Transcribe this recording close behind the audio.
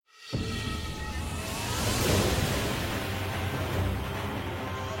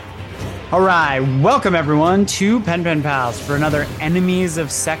All right, welcome everyone to Pen Pals for another Enemies of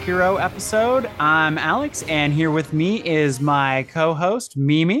Sekiro episode. I'm Alex, and here with me is my co-host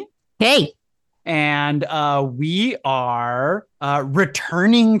Mimi, Hey, and we are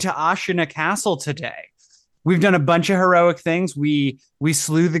returning to Ashina Castle today. We've done a bunch of heroic things. We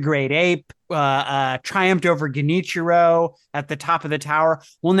slew the Great Ape, triumphed over Genichiro at the top of the tower.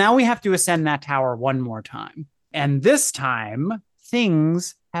 Well, now we have to ascend that tower one more time, and this time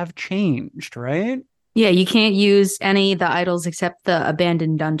things have changed, right? yeah, you can't use any of the idols except the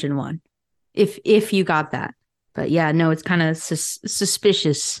abandoned dungeon one, if you got that. But yeah, no, it's kind of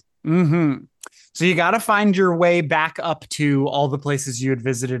suspicious. Mm-hmm. So you got to find your way back up to all the places you had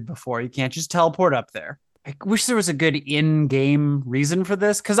visited before. You can't just teleport up there. I wish there was a good in-game reason for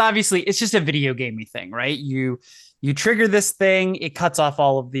this, because obviously it's just a video gamey thing, right? You trigger this thing, it cuts off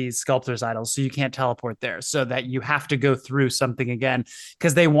all of these sculptors' idols, so you can't teleport there. So that you have to go through something again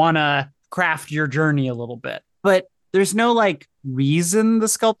because they want to craft your journey a little bit. But there's no like reason the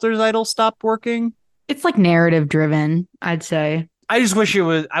sculptor's idol stopped working. It's like narrative driven, I'd say. I just wish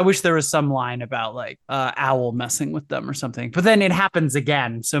I wish there was some line about like Owl messing with them or something. But then it happens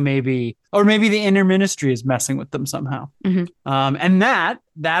again. So maybe the inner ministry is messing with them somehow. Mhm. And that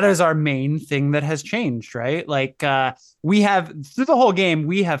is our main thing that has changed, right? Like we have through the whole game,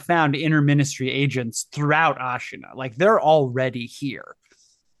 we have found inner ministry agents throughout Ashina. Like they're already here.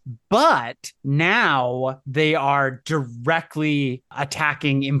 But now they are directly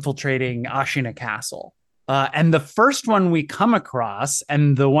attacking, infiltrating Ashina Castle. And the first one we come across,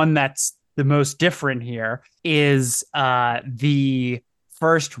 and the one that's the most different here, is the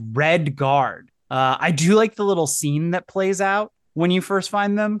first Red Guard. I do like the little scene that plays out when you first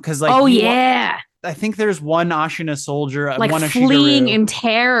find them, because like, Oh yeah, I think there's one Ashina soldier, like one fleeing Ashigaru. in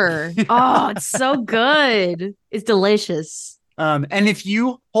terror. Oh, it's so good. It's delicious. And if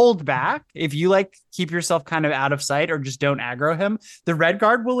you hold back, if you like keep yourself kind of out of sight or just don't aggro him, the Red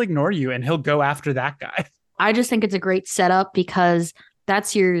Guard will ignore you and he'll go after that guy. I just think it's a great setup because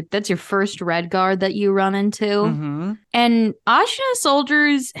that's your first red guard that you run into. Mm-hmm. And Ashina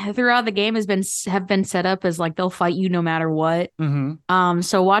soldiers throughout the game have been set up as like they'll fight you no matter what. Mm-hmm.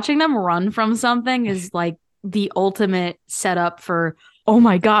 So watching them run from something is like the ultimate setup for, oh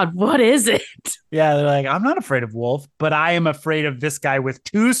my God, what is it? Yeah, they're like, I'm not afraid of Wolf, but I am afraid of this guy with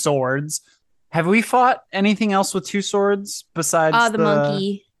two swords. Have we fought anything else with two swords besides The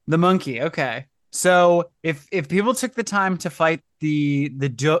monkey. the monkey? Okay. So if people took the time to fight the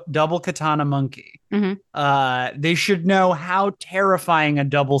double katana monkey, they should know how terrifying a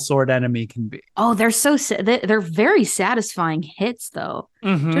double sword enemy can be. Oh, they're very satisfying hits though.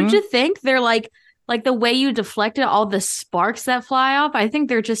 Mm-hmm. Don't you think they're like the way you deflected all the sparks that fly off? I think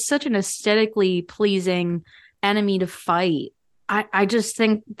they're just such an aesthetically pleasing enemy to fight. I just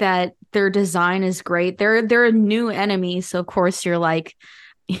think that their design is great. They're a new enemy, so of course you're like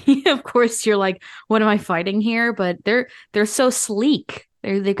what am I fighting here? But they're so sleek.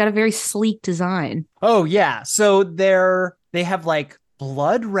 They've got a very sleek design. Oh yeah. So they have like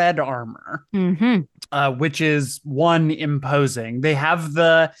blood red armor, which is one imposing. They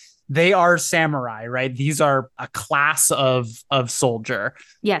are samurai, right? These are a class of soldier.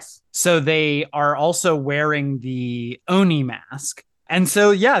 Yes. So they are also wearing the Oni mask. And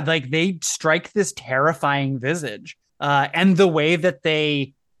so yeah, like they strike this terrifying visage. And the way that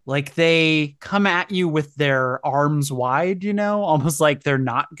they come at you with their arms wide, almost like they're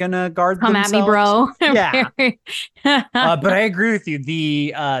not gonna guard Come themselves. at me, bro. Yeah. But I agree with you.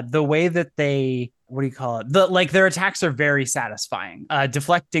 The way that they, what do you call it? Their attacks are very satisfying.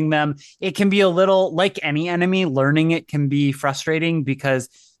 Deflecting them, it can be a little like any enemy. Learning it can be frustrating because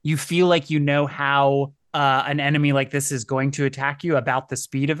you feel like you know how an enemy like this is going to attack you about the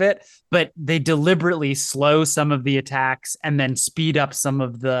speed of it, but they deliberately slow some of the attacks and then speed up some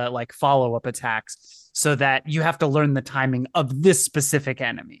of the like follow-up attacks so that you have to learn the timing of this specific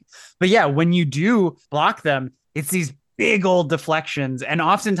enemy. But yeah, when you do block them, it's these big old deflections, and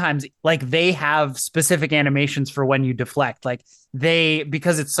oftentimes like they have specific animations for when you deflect, like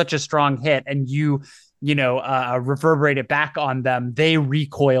because it's such a strong hit and you reverberate it back on them, they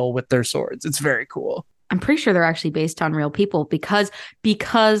recoil with their swords. It's very cool. I'm pretty sure they're actually based on real people because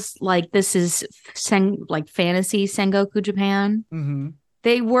like this is fantasy Sengoku Japan. Mm-hmm.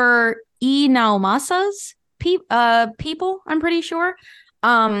 They were Naomasa's people, I'm pretty sure.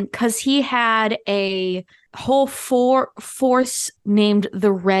 Because he had a whole force named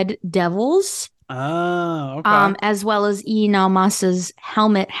the Red Devils. Oh, okay. As well as Naomasa's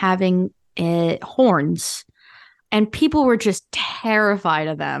helmet having horns. And people were just terrified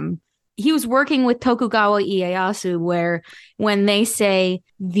of them he was working with Tokugawa Ieyasu, where when they say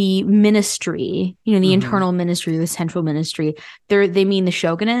the ministry, you know, the Mm-hmm. internal ministry, the central ministry, they mean the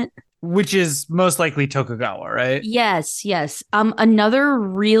shogunate. Which is most likely Tokugawa, right? Yes, yes. Another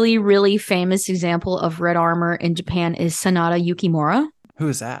really, really famous example of red armor in Japan is Sanada Yukimura. Who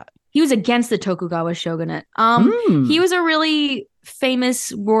is that? He was against the Tokugawa shogunate. He Hmm. was a really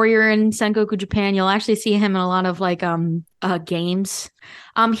famous warrior in Sengoku Japan. You'll actually see him in a lot of like games.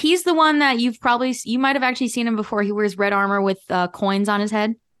 He's the one that you might have actually seen him before. He wears red armor with coins on his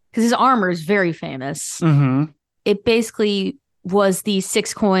head because his armor is very famous. Mm-hmm. It basically was the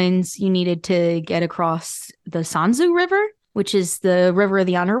 6 coins you needed to get across the Sanzu River, which is the river of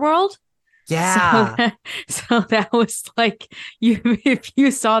the underworld. So Yeah. that, so that was like you if you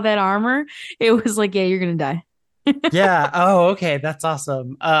saw that armor, it was like, yeah, you're gonna die. Yeah. Oh, okay. That's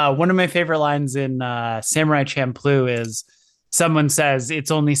awesome. One of my favorite lines in Samurai Champloo is someone says it's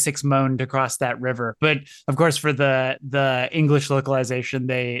only 6 mon to cross that river. But of course, for the English localization,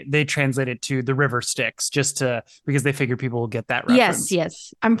 they translate it to the river Styx just to because they figure people will get that Yes, reference.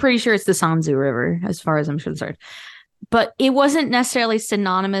 yes. I'm pretty sure it's the Sanzu River, as far as I'm concerned. But it wasn't necessarily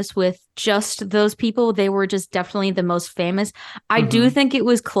synonymous with just those people. They were just definitely the most famous. I do Mm-hmm. think it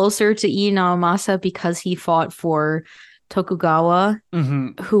was closer to Ii Naomasa because he fought for Tokugawa,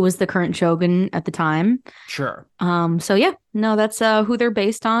 Mm-hmm. who was the current shogun at the time. Sure. So yeah, no, that's who they're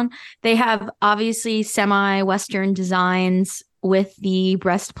based on. They have obviously semi-Western designs with the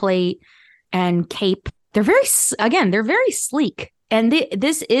breastplate and cape. They're they're very sleek. And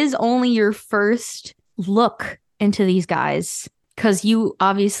this is only your first look into these guys because you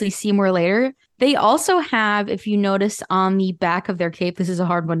obviously see more later. They also have, if you notice on the back of their cape, this is a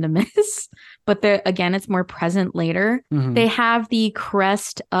hard one to miss, but again, it's more present later. Mm-hmm. They have the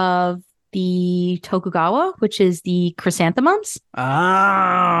crest of the Tokugawa, which is the chrysanthemums.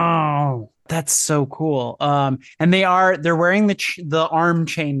 Oh, that's so cool. And they're wearing the arm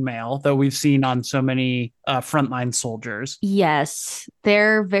chainmail that we've seen on so many frontline soldiers. Yes,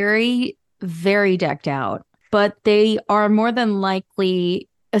 they're very, very decked out, but they are more than likely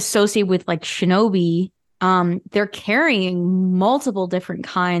associated with like shinobi. They're carrying multiple different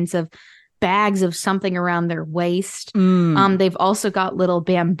kinds of bags of something around their waist. Mm. They've also got little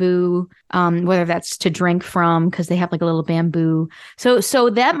bamboo, whether that's to drink from, because they have like a little bamboo. So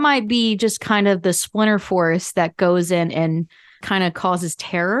that might be just kind of the splinter force that goes in and kind of causes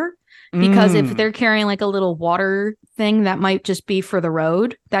terror. Because if Mm. they're carrying like a little water thing, that might just be for the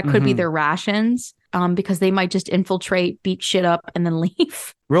road. That could be Mm-hmm. their rations. Because they might just infiltrate, beat shit up, and then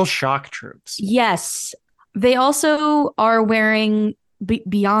leave. Real shock troops. Yes. They also are wearing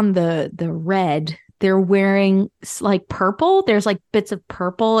beyond the red, they're wearing like purple. There's like bits of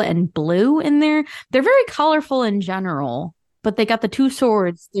purple and blue in there. They're very colorful in general, but they got the 2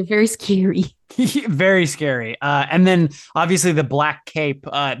 swords. They're very scary. Very scary. And then obviously the black cape,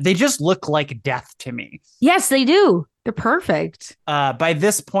 they just look like death to me. Yes, they do. They're perfect. By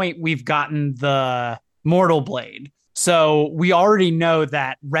this point, we've gotten the mortal blade. So we already know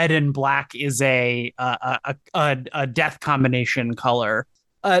that red and black is a death combination color.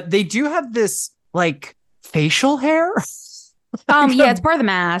 They do have this like facial hair. Yeah, it's part of the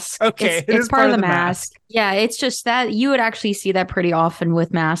mask. Okay, it It's is part part of of the the mask. mask. Yeah, it's just that you would actually see that pretty often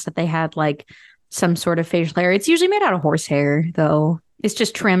with masks that they had like some sort of facial hair. It's usually made out of horsehair, though. It's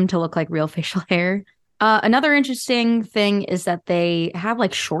just trimmed to look like real facial hair. Another interesting thing is that they have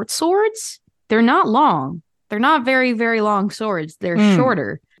like short swords. They're not long. They're not very, very long swords. They're Mm.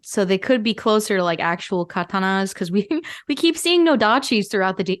 shorter. So they could be closer to like actual katanas because we keep seeing nodachis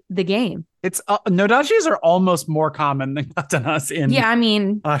throughout the game. It's nodachis are almost more common than katanas in Yeah, I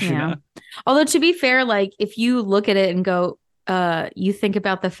mean, yeah. Ashina. Although to be fair, like if you look at it and go, you think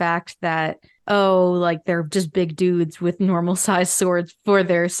about the fact that, oh, like they're just big dudes with normal size swords for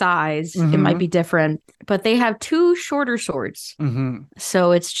their size. It might Mm-hmm. be different, but they have 2 shorter swords. Mm-hmm.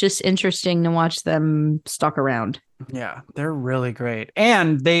 So it's just interesting to watch them stalk around. Yeah, they're really great.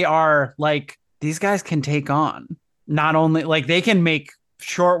 And they are like these guys can take on not only like they can make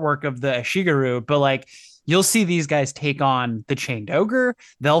short work of the Ashigaru, but like you'll see these guys take on the Chained Ogre.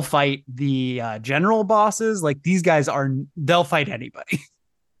 They'll fight the general bosses. Like these guys they'll fight anybody.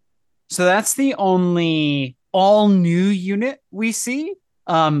 So that's the only all new unit we see.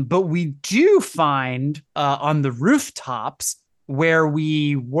 But we do find on the rooftops where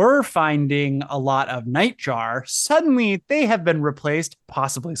we were finding a lot of Nightjar, suddenly they have been replaced,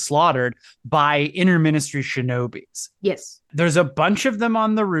 possibly slaughtered, by interministry shinobis. Yes. There's a bunch of them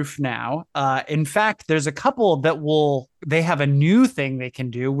on the roof now. In fact, there's a couple that they have a new thing they can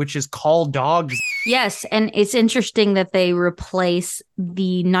do, which is call dogs. Yes, and it's interesting that they replace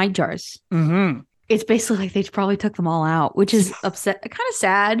the Nightjars. Mm-hmm. It's basically like they probably took them all out, which is kind of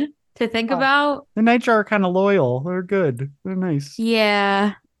sad to think about. The Nightjar are kind of loyal. They're good. They're nice.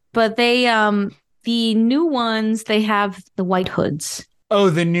 Yeah, but the new ones, they have the White Hoods. Oh,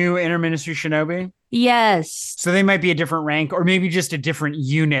 the new interministry shinobi? Yes. So they might be a different rank, or maybe just a different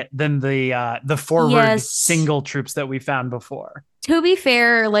unit than the forward single troops that we found before. To be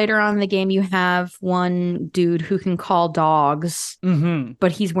fair, later on in the game, you have one dude who can call dogs,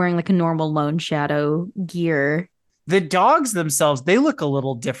 but he's wearing like a normal Lone Shadow gear. The dogs themselves, they look a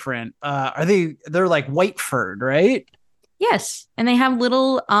little different. They're like white furred, right? Yes. And they have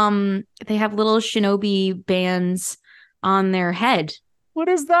little shinobi bands on their head. What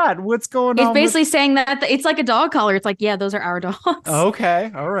is that? What's going on? It's basically saying that it's like a dog collar. It's like, yeah, those are our dogs.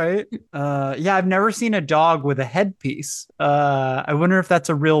 Okay. All right. Yeah, I've never seen a dog with a headpiece. I wonder if that's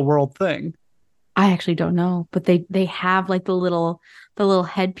a real world thing. I actually don't know, but they have like the little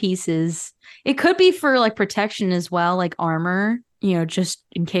headpieces. It could be for like protection as well, like armor, just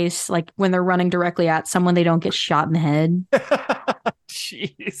in case like when they're running directly at someone, they don't get shot in the head.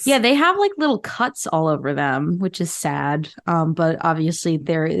 Jeez. Yeah, they have like little cuts all over them, which is sad. But obviously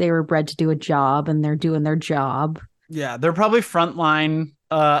they were bred to do a job and they're doing their job. Yeah, they're probably frontline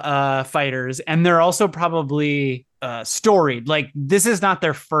fighters, and they're also probably storied. Like, this is not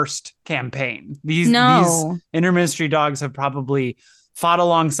their first campaign. These interministry dogs have probably fought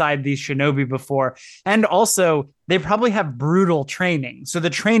alongside these shinobi before, and also they probably have brutal training, so the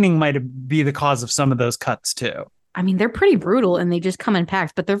training might be the cause of some of those cuts too. I mean, they're pretty brutal and they just come in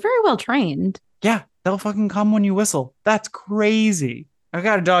packs, but they're very well trained. Yeah, they'll fucking come when you whistle. That's crazy. I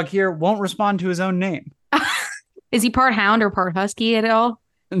got a dog here, won't respond to his own name. Is he part hound or part husky at all?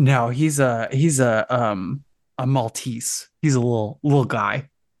 No, he's a Maltese. He's a little guy.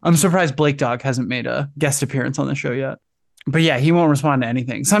 I'm surprised Blake Dog hasn't made a guest appearance on the show yet. But yeah, he won't respond to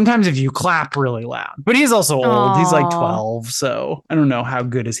anything. Sometimes if you clap really loud. But he's also old. Aww. He's like 12, so I don't know how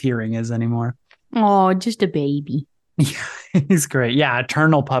good his hearing is anymore. Oh, just a baby. Yeah, he's great. Yeah,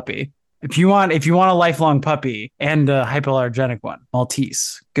 eternal puppy. If you want a lifelong puppy and a hypoallergenic one,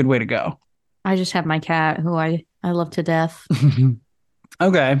 Maltese, good way to go. I just have my cat who I love to death.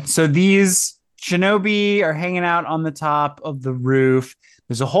 Okay, so these shinobi are hanging out on the top of the roof.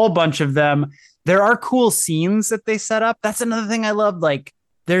 There's a whole bunch of them. There are cool scenes that they set up. That's another thing I love. Like,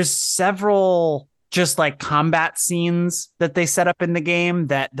 there's several just like combat scenes that they set up in the game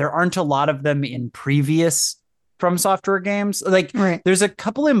that there aren't a lot of them in previous From Software games. Like, There's a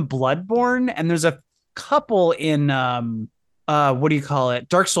couple in Bloodborne, and there's a couple in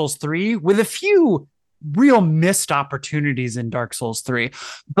Dark Souls 3, with a few real missed opportunities in Dark Souls 3.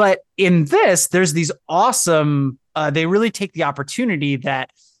 But in this, there's these awesome, they really take the opportunity that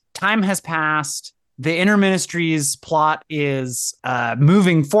time has passed. The Interministry's plot is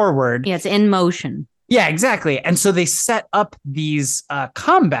moving forward. Yeah, it's in motion. Yeah, exactly. And so they set up these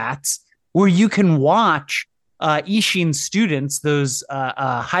combats where you can watch Ishin students, those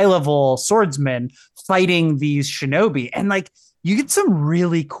high-level swordsmen, fighting these shinobi. And like, you get some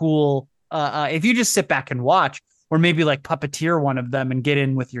really cool, if you just sit back and watch, or maybe like puppeteer one of them and get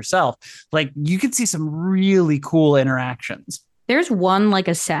in with yourself, like you can see some really cool interactions. There's one like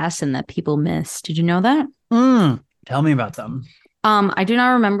assassin that people miss. Did you know that? Tell me about them. I do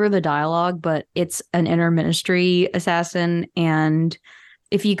not remember the dialogue, but it's an interministry assassin. And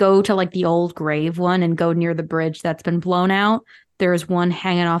if you go to like the old grave one and go near the bridge that's been blown out, there's one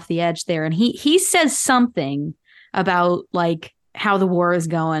hanging off the edge there. And he says something about like how the war is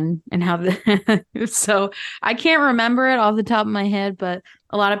going and how so I can't remember it off the top of my head, but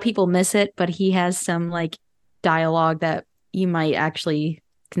a lot of people miss it. But he has some like dialogue that you might actually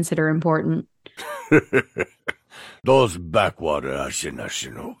consider important. Those backwater Ashina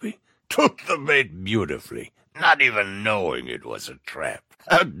shinobi took the bait beautifully, not even knowing it was a trap.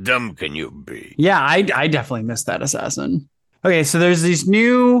 How dumb can you be? Yeah, I definitely missed that assassin. Okay, so there's these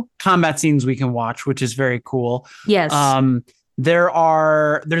new combat scenes we can watch, which is very cool. Yes.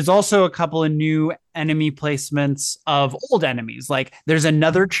 There's also a couple of new enemy placements of old enemies. Like there's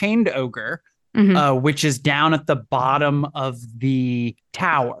another chained ogre, which is down at the bottom of the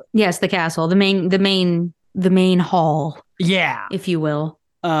tower. Yes, the castle, the main hall. Yeah, if you will.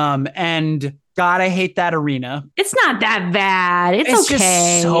 And God, I hate that arena. It's not that bad. It's okay.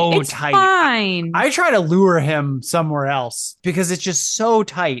 Just so it's tight. Fine. I try to lure him somewhere else because it's just so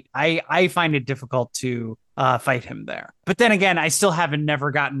tight. I find it difficult to fight him there. But then again, I still haven't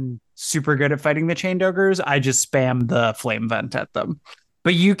never gotten super good at fighting the chained ogres. I just spam the flame vent at them.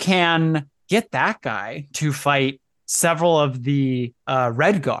 But you can get that guy to fight several of the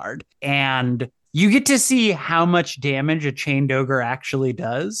red guard, and you get to see how much damage a chained ogre actually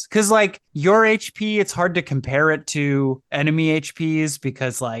does. Because, like, your HP, it's hard to compare it to enemy HPs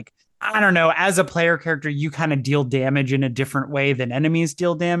because, like, I don't know, as a player character, you kind of deal damage in a different way than enemies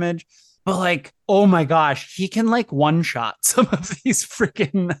deal damage. But, like, oh my gosh, he can, like, one-shot some of these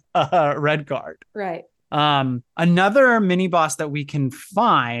freaking red guard. Right. Another mini boss that we can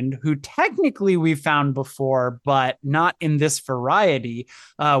find, who technically we've found before, but not in this variety.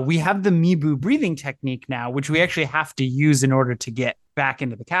 We have the Mibu breathing technique now, which we actually have to use in order to get back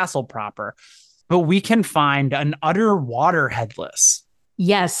into the castle proper. But we can find an utter water headless.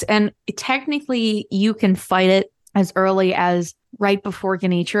 Yes, and technically you can fight it as early as right before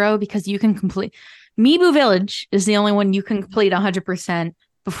Genichiro, because you can complete Mibu Village is the only one you can complete 100%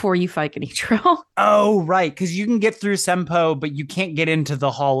 before you fight Genichiro. Oh, right. Because you can get through Senpo, but you can't get into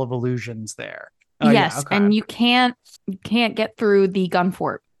the Hall of Illusions there. Oh, yes, yeah, okay. and you can't get through the gun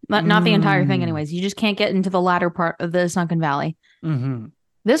fort. Not the entire thing, anyways. You just can't get into the latter part of the Sunken Valley. Mm-hmm.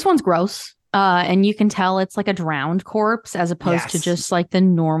 This one's gross. And you can tell it's like a drowned corpse as opposed to just like the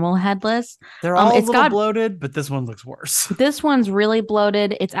normal headless. They're all a little bloated, but this one looks worse. This one's really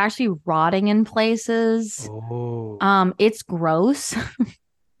bloated. It's actually rotting in places. Oh. It's gross.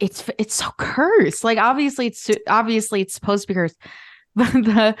 It's so cursed. Like obviously it's supposed to be cursed. But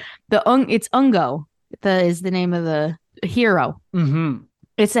it's Ungo. Is the name of the hero. Mm-hmm.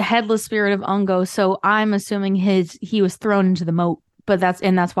 It's a headless spirit of Ungo. So I'm assuming he was thrown into the moat. But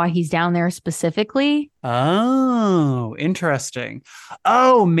that's why he's down there specifically. Oh, interesting.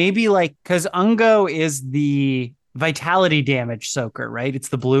 Oh, maybe like because Ungo is the vitality damage soaker, right? It's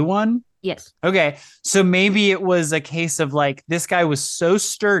the blue one. Yes. Okay. So maybe it was a case of like this guy was so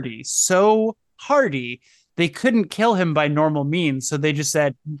sturdy, so hardy, they couldn't kill him by normal means. So they just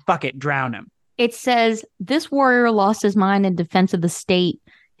said, fuck it, drown him. It says this warrior lost his mind in defense of the state.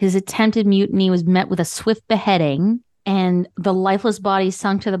 His attempted mutiny was met with a swift beheading, and the lifeless body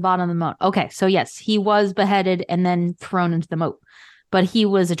sunk to the bottom of the moat. Okay, so yes, he was beheaded and then thrown into the moat. But he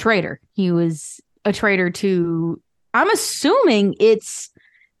was a traitor. He was a traitor to... I'm assuming it's...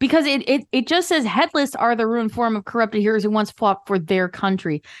 Because it just says headless are the ruined form of corrupted heroes who once fought for their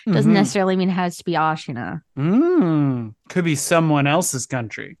country. Doesn't necessarily mean it has to be Ashina. Could be someone else's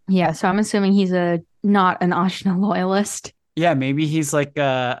country. Yeah, so I'm assuming he's not an Ashina loyalist. Yeah, maybe he's like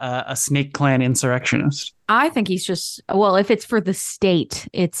a Snake Clan insurrectionist. I think he's just, well, if it's for the state,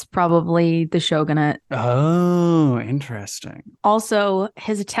 it's probably the shogunate. Oh, interesting. Also,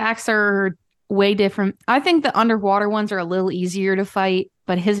 his attacks are way different. I think the underwater ones are a little easier to fight,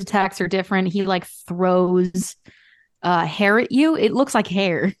 but his attacks are different. He like throws hair at you. It looks like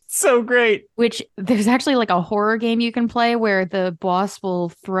hair. So great. Which there's actually like a horror game you can play where the boss will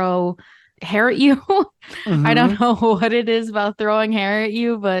throw hair at you. I don't know what it is about throwing hair at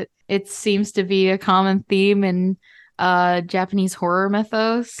you, but it seems to be a common theme in Japanese horror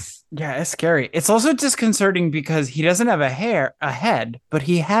mythos. Yeah, it's scary. It's also disconcerting because he doesn't have a head, but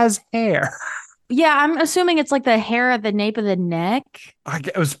he has hair. Yeah, I'm assuming it's like the hair at the nape of the neck.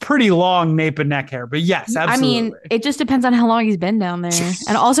 It was pretty long nape and neck hair, but yes, absolutely. I mean, it just depends on how long he's been down there.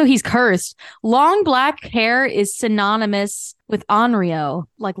 And also he's cursed. Long black hair is synonymous with Onryo.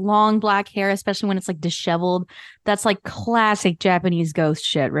 Like long black hair, especially when it's like disheveled. That's like classic Japanese ghost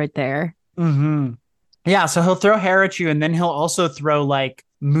shit right there. Mm-hmm. Yeah, so he'll throw hair at you, and then he'll also throw like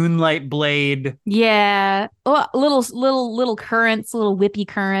moonlight blade. Yeah. Oh, little currents, little whippy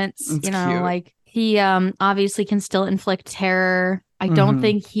currents. That's you know, cute. like he obviously can still inflict terror. I don't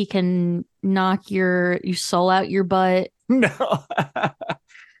think he can knock your soul out your butt. No.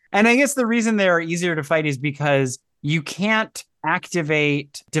 And I guess the reason they are easier to fight is because you can't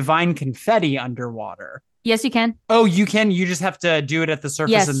activate divine confetti underwater. Yes, you can. Oh, you can? You just have to do it at the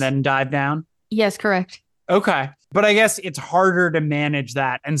surface and then dive down? Yes, correct. Okay. But I guess it's harder to manage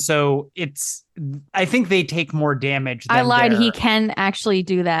that. And so I think they take more damage. I lied. He can actually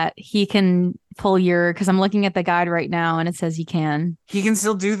do that. He can pull because I'm looking at the guide right now and it says he can. He can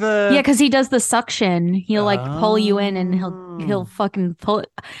still do the... Yeah, because he does the suction. He'll like pull you in and he'll fucking pull it.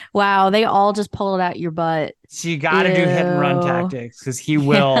 Wow, they all just pull it out your butt. So you got to do hit and run tactics because he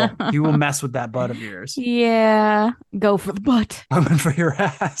will mess with that butt of yours. Yeah. Go for the butt. Coming for your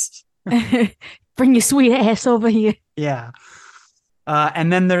ass. Bring your sweet ass over here. Yeah.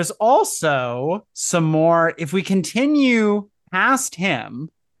 And then there's also some more. If we continue past him,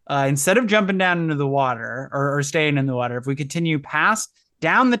 instead of jumping down into the water or staying in the water, if we continue past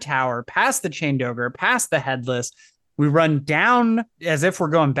down the tower, past the chained ogre, past the headless, we run down as if we're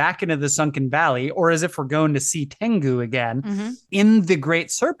going back into the sunken valley, or as if we're going to see Tengu again in the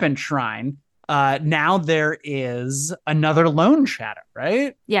Great Serpent Shrine. Now there is another lone shadow,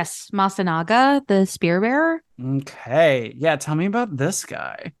 right? Yes, Masanaga, the spear bearer. Okay. Yeah, tell me about this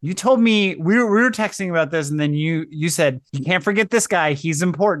guy. You told me we were texting about this, and then you said you can't forget this guy. He's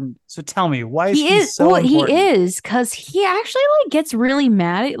important. So tell me, why is he so important? He is, because he actually like gets really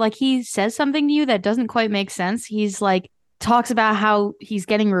mad. Like he says something to you that doesn't quite make sense. He's like talks about how he's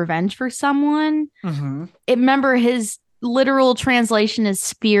getting revenge for someone. Remember, his literal translation is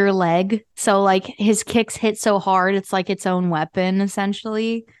spear leg. So like his kicks hit so hard, it's like its own weapon,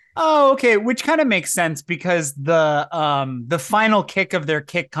 essentially. Oh, okay, which kind of makes sense because the final kick of their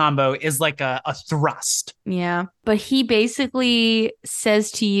kick combo is like a thrust. Yeah, but he basically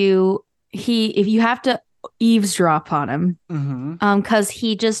says to you, if you have to eavesdrop on him, because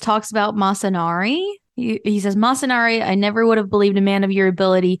he just talks about Masanari. He says, Masanari, I never would have believed a man of your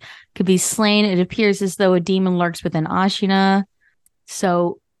ability could be slain. It appears as though a demon lurks within Ashina.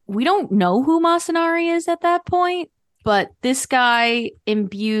 So we don't know who Masanari is at that point. But this guy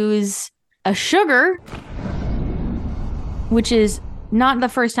imbues a sugar, which is not the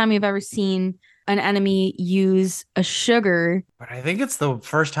first time you've ever seen an enemy use a sugar. But I think it's the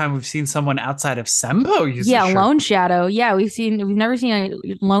first time we've seen someone outside of Sembo use a sugar. Lone Shadow. Yeah, we've never seen a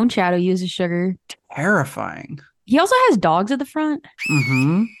Lone Shadow use a sugar. Terrifying. He also has dogs at the front.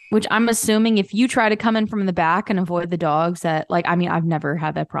 Which I'm assuming if you try to come in from the back and avoid the dogs, that like, I mean, I've never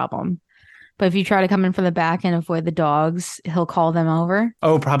had that problem. But if you try to come in from the back and avoid the dogs, he'll call them over.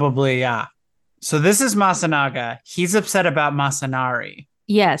 Oh, probably, yeah. So this is Masanaga. He's upset about Masanari.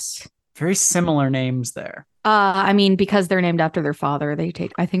 Yes. Very similar names there. I mean, because they're named after their father,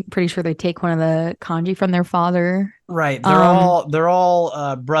 pretty sure they take one of the kanji from their father. Right. They're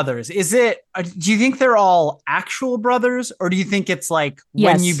all brothers. Do you think they're all actual brothers, or do you think it's like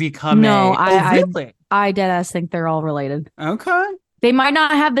when you become really? I deadass think they're all related. Okay. They might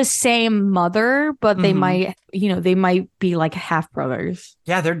not have the same mother, but they might, they might be like half brothers.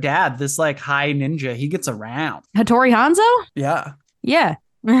 Yeah, their dad, this like high ninja, he gets around. Hattori Hanzo? Yeah. Yeah.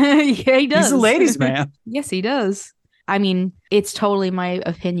 Yeah, he does. He's a ladies' man. Yes, he does. I mean, it's totally my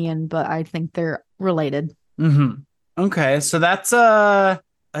opinion, but I think they're related. Okay, so that's a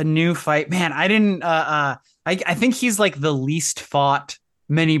new fight. Man, I didn't I think he's like the least fought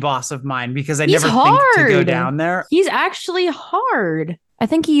mini boss of mine because I never think to go down there. He's actually hard. I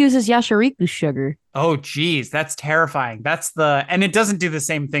think he uses Yashariku sugar. Oh, geez, that's terrifying. And it doesn't do the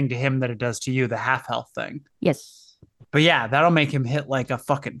same thing to him that it does to you, the half health thing. Yes. But yeah, that'll make him hit like a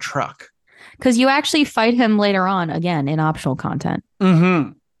fucking truck. Because you actually fight him later on, again, in optional content.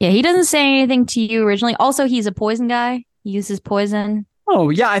 Yeah, he doesn't say anything to you originally. Also, he's a poison guy. He uses poison. Oh,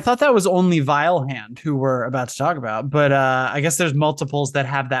 yeah, I thought that was only Vile Hand, who we're about to talk about. But I guess there's multiples that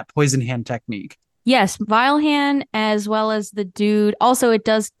have that poison hand technique. Yes, Vile Hand, as well as the dude. Also, it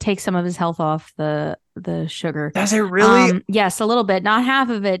does take some of his health off the sugar. Does it really? Yes, a little bit. Not half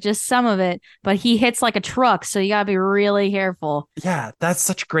of it, just some of it. But he hits like a truck, so you gotta be really careful. Yeah, that's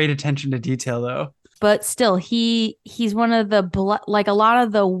such great attention to detail, though. But still, he's one of the like a lot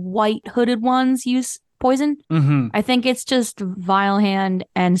of the white hooded ones use poison. I think it's just Vile Hand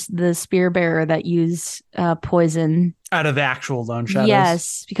and the spear bearer that use poison out of the actual lone shadows.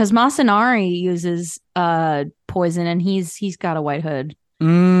 Yes, because Masanari uses poison and he's got a white hood.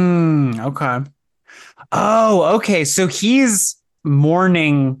 Okay. Oh, okay. So he's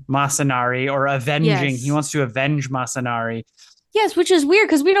mourning Masanari or avenging. Yes. He wants to avenge Masanari. Yes, which is weird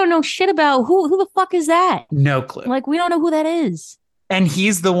because we don't know shit about who the fuck is that. No clue. Like we don't know who that is. And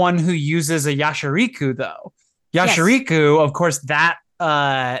he's the one who uses a Yashariku, though. Yashariku, yes. Of course, that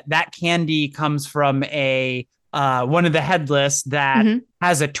candy comes from a one of the headless that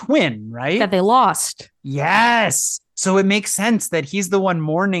has a twin, right? That they lost. Yes. So it makes sense that he's the one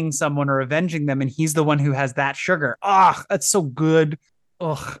mourning someone or avenging them, and he's the one who has that sugar. Ah, that's so good.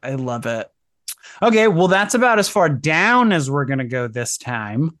 Oh, I love it. Okay, well, that's about as far down as we're going to go this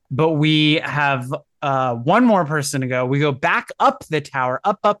time. But we have one more person to go. We go back up the tower,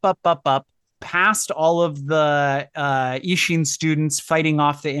 up. past all of the Ishin students fighting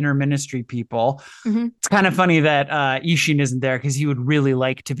off the interministry people. Mm-hmm. It's kind of funny that Ishin isn't there because he would really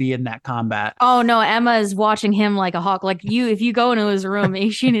like to be in that combat. Oh no, Emma is watching him like a hawk. Like if you go into his room,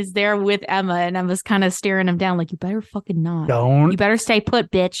 Ishin is there with Emma, and Emma's kind of staring him down, like, you better fucking not. Don't. You better stay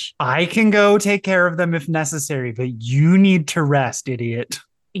put, bitch. I can go take care of them if necessary, but you need to rest, idiot.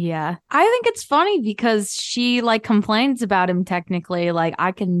 Yeah. I think it's funny because she like complains about him technically. Like,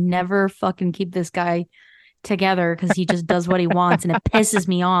 I can never fucking keep this guy together because he just does what he wants and it pisses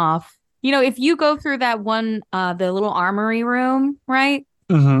me off. You know, if you go through that one, the little armory room, right?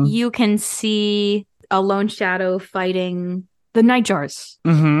 Mm-hmm. You can see a lone shadow fighting the nightjars.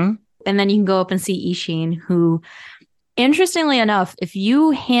 Mm-hmm. And then you can go up and see Ishin, who, interestingly enough, if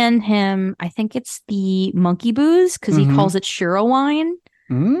you hand him, I think it's the monkey booze because he calls it Shiro wine.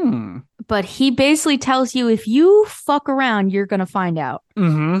 Mm. But he basically tells you if you fuck around, you're going to find out.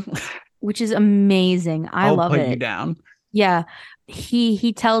 Mm-hmm. Which is amazing. I love it. I'll put you down. Yeah.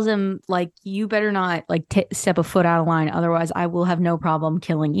 He tells him, like, you better not like step a foot out of line. Otherwise, I will have no problem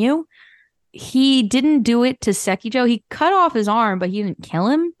killing you. He didn't do it to Sekiro. He cut off his arm, but he didn't kill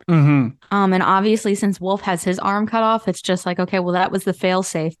him. Mm-hmm. And obviously, since Wolf has his arm cut off, it's just like, okay, well, that was the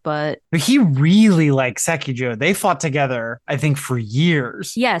failsafe. But he really likes Sekiro. They fought together, I think, for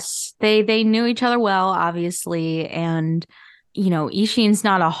years. Yes, they knew each other well, obviously, and you know, Ishin's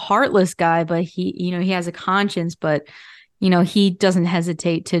not a heartless guy, but he has a conscience, but you know, he doesn't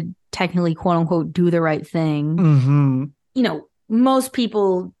hesitate to technically, quote unquote, do the right thing. Mm-hmm. You know, most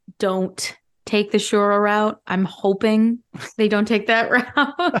people don't take the Shura route. I'm hoping they don't take that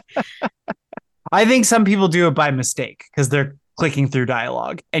route. I think some people do it by mistake because they're clicking through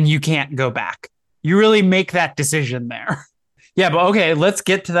dialogue and you can't go back. You really make that decision there. Yeah, but okay, let's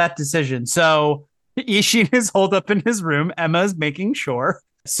get to that decision. So Ishin is holed up in his room. Emma's making sure.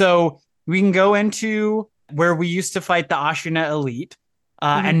 So we can go into where we used to fight the Ashina elite.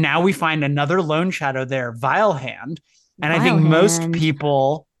 And now we find another lone shadow there, Vile Hand. And I think most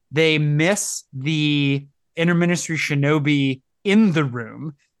people, they miss the interministry shinobi in the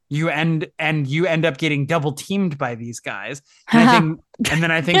room. You end up getting double teamed by these guys. And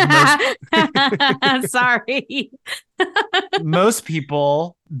I think most sorry. most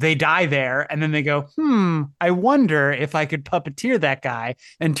people, they die there and then they go, I wonder if I could puppeteer that guy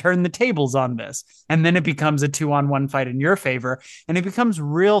and turn the tables on this. And then it becomes a 2-on-1 fight in your favor. And it becomes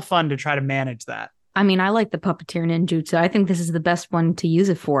real fun to try to manage that. I mean, I like the puppeteer ninjutsu. I think this is the best one to use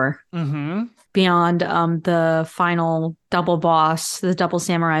it for. Mm-hmm. Beyond the final double boss, the double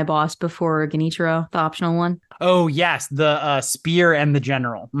samurai boss before Genichiro, the optional one. Oh, yes. The spear and the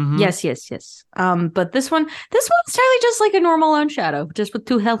general. Mm-hmm. Yes. But this one's entirely just like a normal lone shadow, just with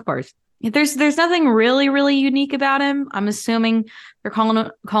 2 health bars. There's nothing really, really unique about him. I'm assuming they're calling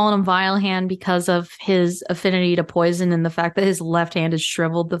him Vile Hand because of his affinity to poison and the fact that his left hand is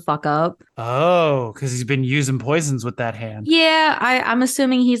shriveled the fuck up. Oh, because he's been using poisons with that hand. Yeah, I'm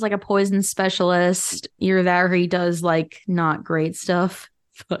assuming he's like a poison specialist. Either that or he does like not great stuff.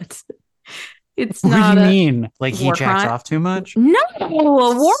 But it's not. What do you mean? Like he jacks off too much? No,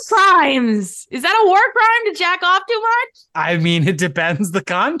 war crimes. Is that a war crime to jack off too much? I mean, it depends the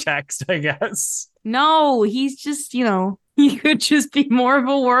context, I guess. No, he's just, you know, he could just be more of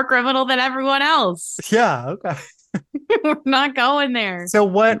a war criminal than everyone else. Yeah, okay. We're not going there. So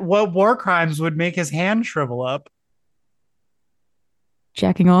what war crimes would make his hand shrivel up?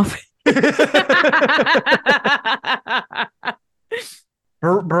 Jacking off.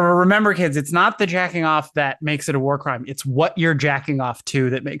 Remember, kids, it's not the jacking off that makes it a war crime. It's what you're jacking off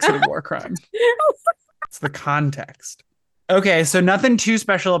to that makes it a war crime. It's the context. Okay, so nothing too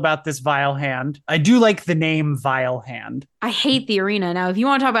special about this Vile Hand. I do like the name Vile Hand. I hate the arena. Now, if you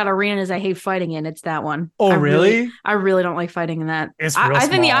want to talk about arenas I hate fighting in, it's that one. Oh, really? I really don't like fighting in that. It's real I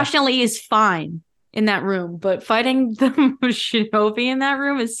think the small. Ashina is fine in that room, but fighting the shinobi in that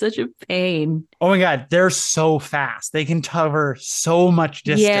room is such a pain. Oh my god, they're so fast. They can cover so much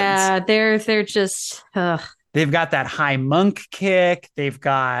distance. Yeah, they're just They've got that high monk kick. They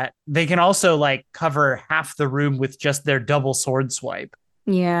can also like cover half the room with just their double sword swipe.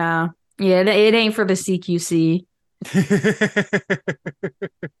 Yeah, it ain't for the CQC.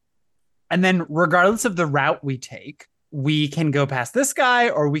 And then regardless of the route we take, we can go past this guy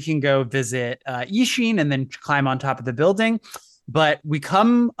or we can go visit Ishin and then climb on top of the building. But we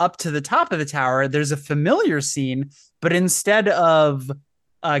come up to the top of the tower. There's a familiar scene, but instead of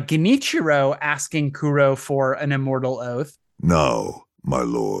Genichiro asking Kuro for an immortal oath. Now, my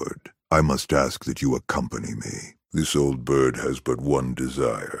lord, I must ask that you accompany me. This old bird has but one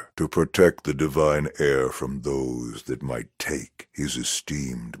desire, to protect the divine heir from those that might take his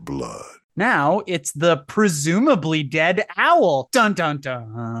esteemed blood. Now it's the presumably dead owl. Dun dun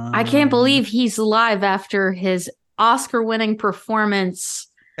dun. I can't believe he's alive after his Oscar-winning performance.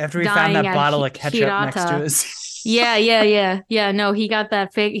 After we found dying that at bottle of ketchup next to Hirata. us. Yeah. No, he got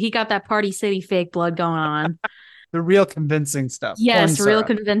that fake. He got that Party City fake blood going on. The real convincing stuff. Corn Yes, real syrup.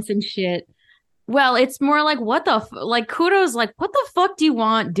 convincing shit. Well, it's more like what the like Kudo's like, what the fuck do you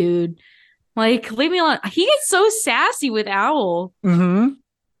want, dude? Like, leave me alone. He gets so sassy with Owl. Mm-hmm.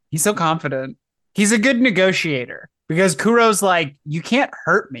 He's so confident. He's a good negotiator because Kuro's like, you can't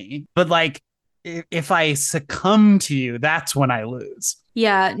hurt me, but like, if I succumb to you, that's when I lose.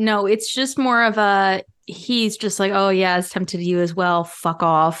 Yeah, no, it's just more of a he's just like, oh yeah, it's tempted to you as well. Fuck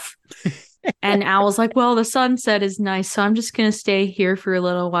off. And Owl's like, well, the sunset is nice, so I'm just gonna stay here for a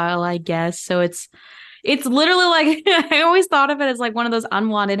little while, I guess. So it's literally like I always thought of it as like one of those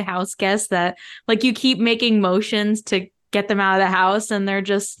unwanted house guests that like you keep making motions to get them out of the house and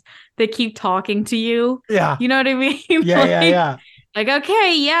they keep talking to you. Yeah. You know what I mean? Yeah, yeah. Like,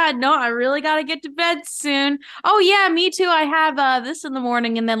 okay, yeah, no, I really got to get to bed soon. Oh, yeah, me too. I have this in the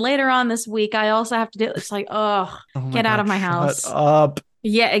morning. And then later on this week, I also have to do it's like, get out of my house. Shut up.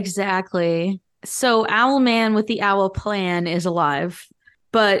 Yeah, exactly. So Owlman with the owl plan is alive.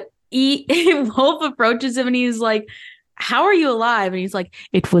 But Wolf approaches him and he's like, how are you alive? And he's like,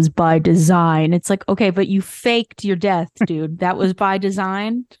 it was by design. It's like, okay, but you faked your death, dude. That was by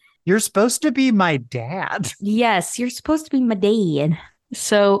design. You're supposed to be my dad. Yes, you're supposed to be my dad.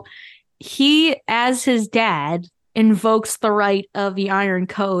 So he, as his dad, invokes the right of the Iron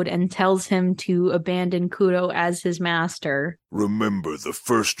Code and tells him to abandon Kudo as his master. Remember the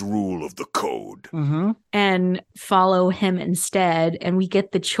first rule of the code. Mm-hmm. And follow him instead. And we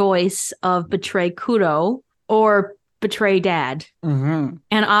get the choice of betray Kudo or betray dad. Mm-hmm.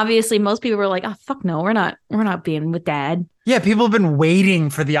 And obviously most people were like, oh fuck no, we're not being with dad. Yeah, people have been waiting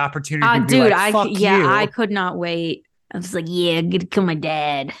for the opportunity to be dude, like, fuck you. I could not wait. I was like, yeah, get to kill my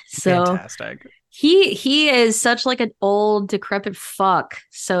dad. So fantastic. He is such like an old decrepit fuck.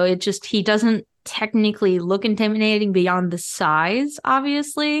 So he doesn't technically look intimidating beyond the size,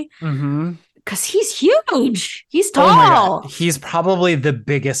 obviously. Mm-hmm. Because he's huge. He's tall. Oh my God. He's probably the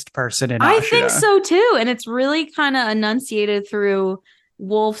biggest person in Ashina. I think so too. And it's really kind of enunciated through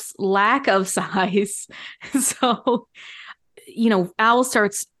Wolf's lack of size. So, Owl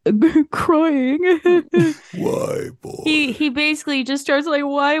starts crying. Why, boy? He basically just starts like,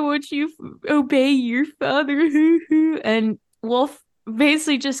 why won't you obey your father? And Wolf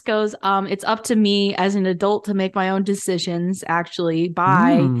basically just goes, it's up to me as an adult to make my own decisions, actually.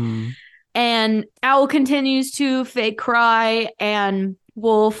 Bye. And Owl continues to fake cry, and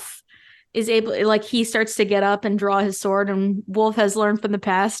Wolf is able, like, he starts to get up and draw his sword, and Wolf has learned from the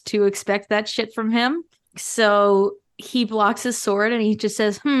past to expect that shit from him. So he blocks his sword and he just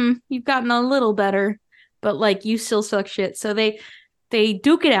says, you've gotten a little better, but like you still suck shit. So they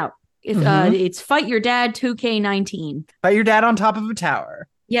duke it out. It's fight your dad 2K19. Fight your dad on top of a tower.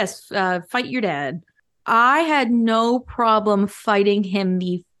 Yes, fight your dad. I had no problem fighting him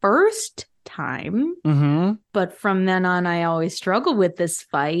the first time, but from then on I always struggle with this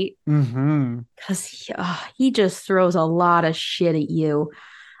fight because he just throws a lot of shit at you.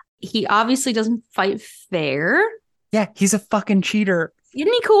 He obviously doesn't fight fair. Yeah, he's a fucking cheater. Isn't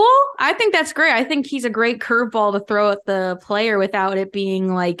he cool? I think that's great. I think he's a great curveball to throw at the player without it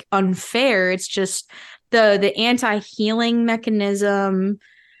being like unfair. It's just the anti-healing mechanism,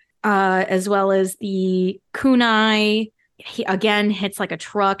 as well as the kunai. He again hits like a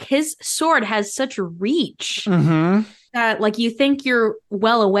truck. His sword has such reach that like you think you're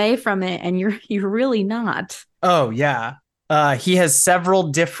well away from it, and you're really not. Oh yeah. He has several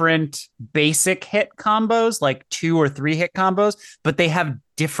different basic hit combos, like 2 or 3 hit combos, but they have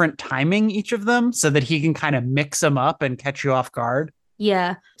different timing, each of them, so that he can kind of mix them up and catch you off guard.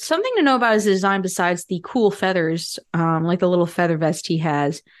 Yeah. Something to know about his design besides the cool feathers, like the little feather vest he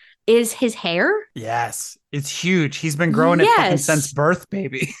has, is his hair. Yes. It's huge. He's been growing it fucking since birth,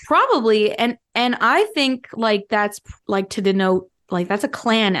 baby. Probably. And I think like that's like to denote like that's a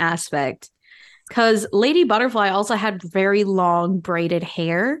clan aspect. Because Lady Butterfly also had very long braided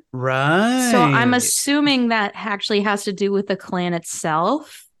hair. Right. So I'm assuming that actually has to do with the clan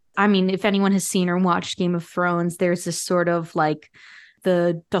itself. I mean, if anyone has seen or watched Game of Thrones, there's this sort of like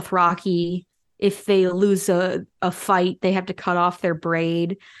the Dothraki, if they lose a fight, they have to cut off their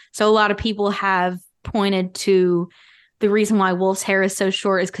braid. So a lot of people have pointed to the reason why Wolf's hair is so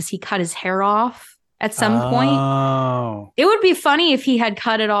short is because he cut his hair off at some point. It would be funny if he had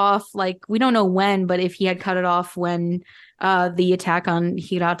cut it off, like, we don't know when, but if he had cut it off when the attack on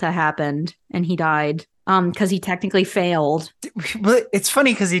Hirata happened and he died. because he technically failed. But it's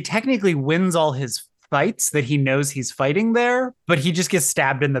funny because he technically wins all his fights that he knows he's fighting there, but he just gets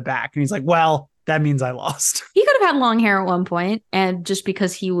stabbed in the back. And he's like, well, that means I lost. He could have had long hair at one point, and just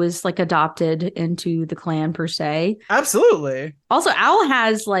because he was like adopted into the clan per se. Absolutely. Also, Owl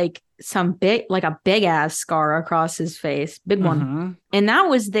has like a big ass scar across his face, big one. And that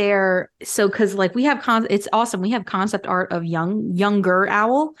was there. So, because like it's awesome. We have concept art of younger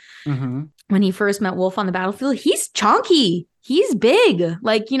Owl. When he first met Wolf on the battlefield, he's chunky. He's big.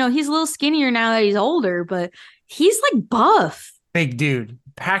 Like, he's a little skinnier now that he's older, but he's like buff. Big dude.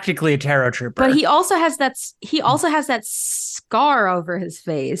 Practically a tarot trooper. But he also has that scar over his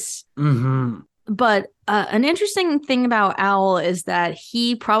face. But an interesting thing about Owl is that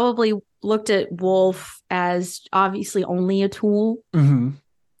he probably looked at Wolf as obviously only a tool.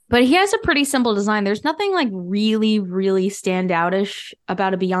 But he has a pretty simple design. There's nothing like really, really standoutish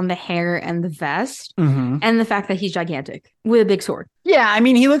about it beyond the hair and the vest and the fact that he's gigantic with a big sword. Yeah, I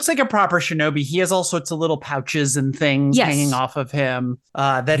mean, he looks like a proper shinobi. He has all sorts of little pouches and things hanging off of him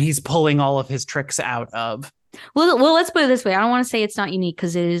that he's pulling all of his tricks out of. Well, let's put it this way. I don't want to say it's not unique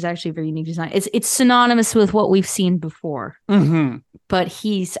because it is actually a very unique design. It's synonymous with what we've seen before. But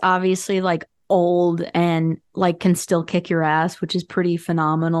he's obviously like old and like can still kick your ass, which is pretty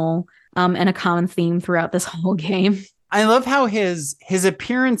phenomenal, and a common theme throughout this whole game. I love how his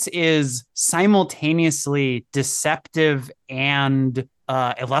appearance is simultaneously deceptive and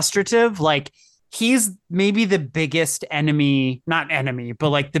illustrative. Like, he's maybe the biggest not enemy, but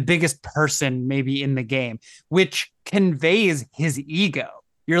like the biggest person maybe in the game, which conveys his ego.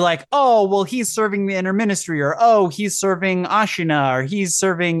 You're like, oh, well, he's serving the inner ministry, or oh, he's serving Ashina, or he's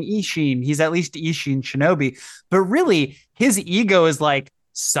serving Ishin. He's at least Ishin shinobi. But really, his ego is like,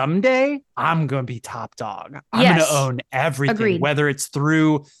 someday I'm going to be top dog. I'm going to own everything, Agreed. Whether it's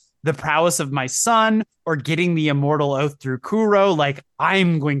through the prowess of my son or getting the immortal oath through Kuro. Like,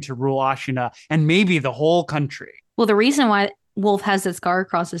 I'm going to rule Ashina and maybe the whole country. Well, the reason why Wolf has that scar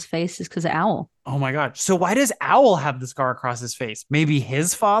across his face is because of Owl. Oh my God. So why does Owl have the scar across his face? Maybe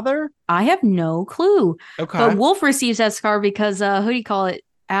his father? I have no clue. Okay. But Wolf receives that scar because, who do you call it?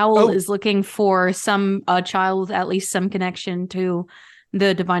 Owl is looking for some child with at least some connection to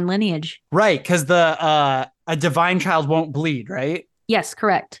the divine lineage. Right, because a divine child won't bleed, right? Yes,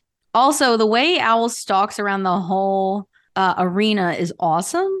 correct. Also, the way Owl stalks around the whole arena is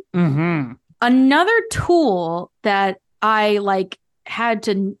awesome. Another tool that I had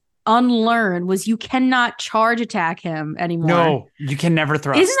to unlearn was you cannot charge attack him anymore. No, you can never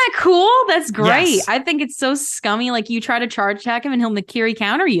thrust. Isn't that cool? That's great. Yes. I think it's so scummy. Like, you try to charge attack him and he'll Nakiri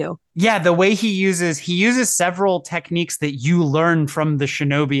counter you. Yeah, the way he uses several techniques that you learn from the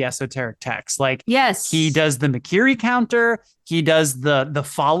Shinobi esoteric text. Like, yes, he does the Makiri counter. He does the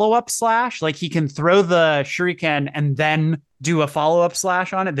follow-up slash. Like, he can throw the shuriken and then do a follow-up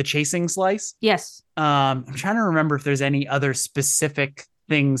slash on it, the chasing slice. Yes. I'm trying to remember if there's any other specific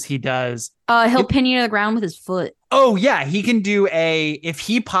things he does. He'll pin you to the ground with his foot. Oh yeah, he can do if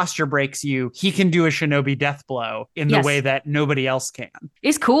he posture breaks you, he can do a shinobi death blow in the way that nobody else can.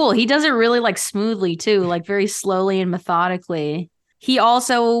 It's cool. He does it really smoothly too, very slowly and methodically. He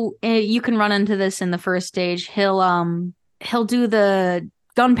also, you can run into this in the first stage. He'll do the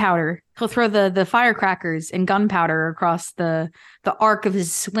gunpowder. He'll throw the firecrackers and gunpowder across the arc of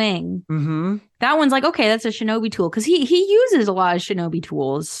his swing. That one's like, okay, that's a shinobi tool, because he uses a lot of shinobi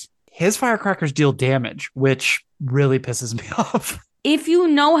tools. His firecrackers deal damage, which really pisses me off. If you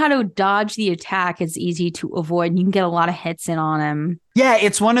know how to dodge the attack, it's easy to avoid, and you can get a lot of hits in on him. Yeah,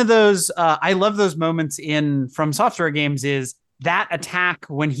 it's one of those, I love those moments in From Software games is that attack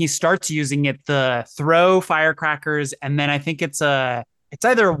when he starts using it, the throw firecrackers, and then I think it's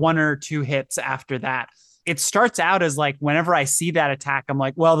either 1 or 2 hits after that. It starts out as whenever I see that attack, I'm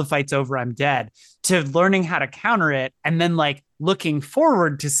like, well, the fight's over, I'm dead, to learning how to counter it. And then looking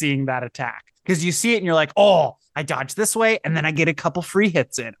forward to seeing that attack, because you see it and you're like, oh, I dodged this way. And then I get a couple free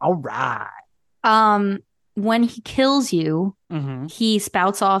hits in. All right. When he kills you, he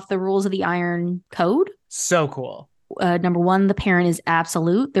spouts off the rules of the Iron Code. So cool. Number 1, the parent is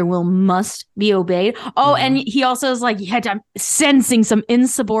absolute. Their will must be obeyed. Oh, and he also is like, yeah, I'm sensing some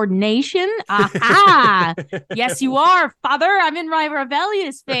insubordination. Aha! Yes, you are, father. I'm in my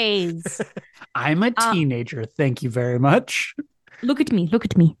rebellious phase. I'm a teenager. Thank you very much. Look at me.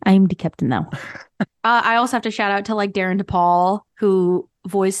 I am the captain now. I also have to shout out to Darren DePaul, who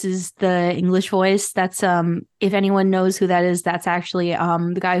voices the English voice. That's if anyone knows who that is, that's actually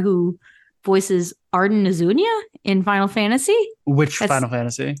the guy who voices Arden Azunia in Final Fantasy. Which Final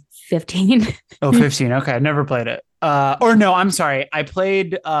Fantasy? 15. Oh, 15. Okay, I never played it. Or no, I'm sorry. I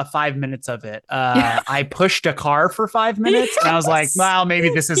played 5 minutes of it. I pushed a car for 5 minutes and I was like, well, maybe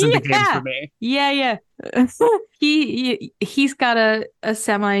this isn't the game for me. Yeah. He's got a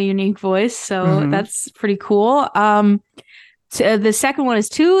semi-unique voice, so that's pretty cool. The second one is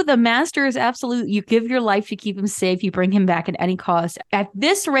 2. The master is absolute. You give your life to keep him safe. You bring him back at any cost. At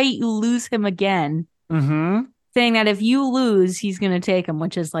this rate, you lose him again. Saying that if you lose, he's going to take him,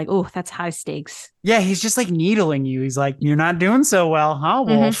 which is like, oh, that's high stakes. Yeah, he's just like needling you. He's like, you're not doing so well, huh,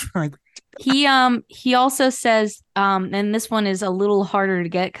 Wolf? He also says, and this one is a little harder to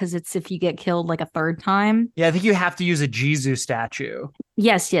get because it's if you get killed like a third time. Yeah, I think you have to use a Jesus statue.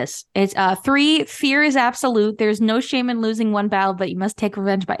 Yes. It's 3. Fear is absolute. There's no shame in losing one battle, but you must take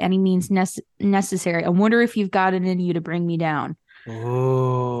revenge by any means necessary. I wonder if you've got it in you to bring me down.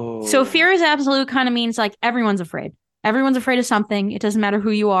 Oh. So fear is absolute kind of means like everyone's afraid. Everyone's afraid of something. It doesn't matter who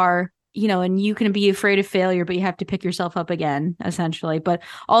you are, and you can be afraid of failure, but you have to pick yourself up again, essentially. But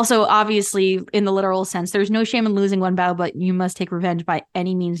also, obviously, in the literal sense, there's no shame in losing one battle, but you must take revenge by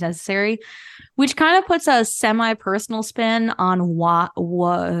any means necessary, which kind of puts a semi-personal spin on why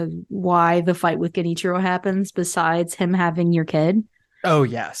the fight with Genichiro happens, besides him having your kid. Oh,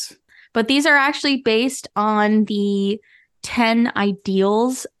 yes. But these are actually based on the 10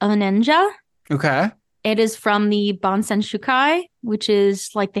 ideals of a ninja. Okay. It is from the Bansen Shukai, which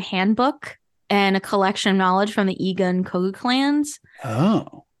is like the handbook and a collection of knowledge from the Iga and Kogu clans.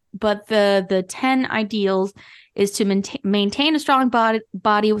 Oh. But the 10 ideals is to maintain a strong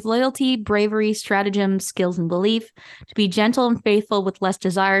body with loyalty, bravery, stratagem, skills, and belief, to be gentle and faithful with less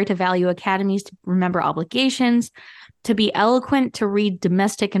desire, to value academies, to remember obligations, to be eloquent, to read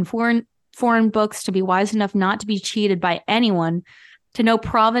domestic and foreign books, to be wise enough not to be cheated by anyone, to know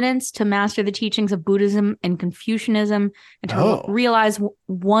providence, to master the teachings of Buddhism and Confucianism, and to realize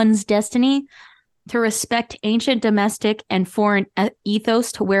one's destiny, to respect ancient, domestic, and foreign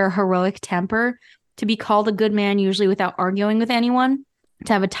ethos, to wear a heroic temper, to be called a good man, usually without arguing with anyone,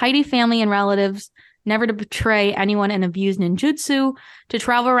 to have a tidy family and relatives, never to betray anyone and abuse ninjutsu, to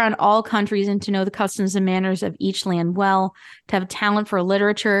travel around all countries and to know the customs and manners of each land well, to have talent for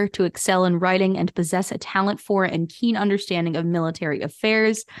literature, to excel in writing, and to possess a talent for and keen understanding of military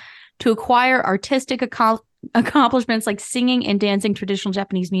affairs, to acquire artistic accomplishments like singing and dancing traditional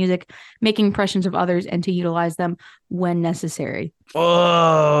Japanese music, making impressions of others, and to utilize them when necessary.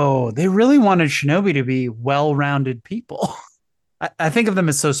 Oh, they really wanted Shinobi to be well-rounded people. I think of them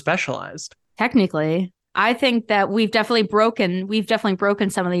as so specialized. Technically, I think that we've definitely broken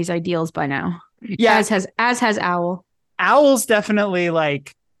some of these ideals by now. Yeah, as has Owl. Owl's definitely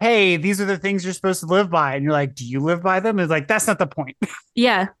like, hey, these are the things you're supposed to live by, and you're like, do you live by them? It's like, that's not the point.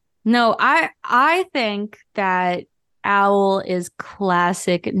 Yeah, no, I think that Owl is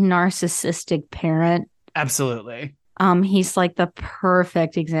classic narcissistic parent. Absolutely. He's like the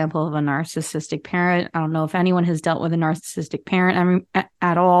perfect example of a narcissistic parent. I don't know if anyone has dealt with a narcissistic parent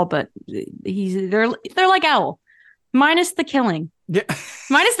at all, but they're like Owl, minus the killing. Yeah.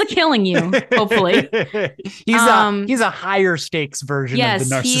 Minus the killing you, hopefully. He's a higher stakes version of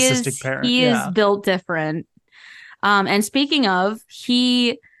the narcissistic parent. He is built different. And speaking of,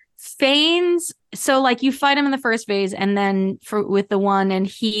 he feigns, so like you fight him in the first phase, and then with the one, and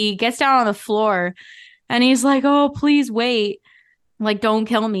he gets down on the floor. And he's like, oh, please wait. Like, don't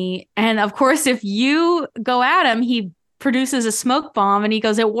kill me. And of course, if you go at him, he produces a smoke bomb and he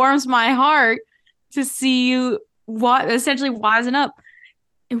goes, it warms my heart to see you essentially wisen up.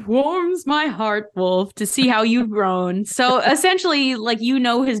 It warms my heart, Wolf, to see how you've grown. So essentially, like,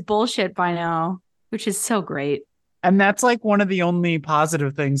 his bullshit by now, which is so great. And that's like one of the only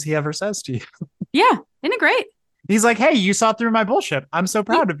positive things he ever says to you. Yeah. Isn't it great? He's like, hey, you saw through my bullshit. I'm so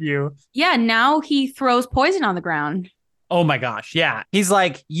proud of you. Yeah, now he throws poison on the ground. Oh my gosh, yeah. He's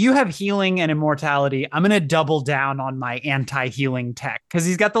like, you have healing and immortality. I'm going to double down on my anti-healing tech. Because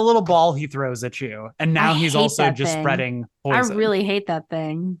he's got the little ball he throws at you. And now he's also just spreading poison. I really hate that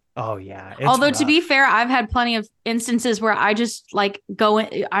thing. Oh, yeah. Although, rough. To be fair, I've had plenty of instances where I just like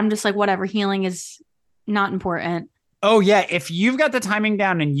I'm just like, whatever, healing is not important. Oh, yeah. If you've got the timing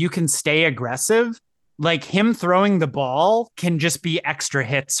down and you can stay aggressive, like him throwing the ball can just be extra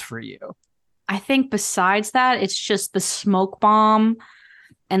hits for you. I think besides that, it's just the smoke bomb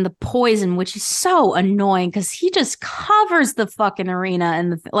and the poison, which is so annoying because he just covers the fucking arena.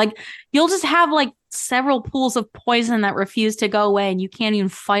 And like, you'll just have like several pools of poison that refuse to go away and you can't even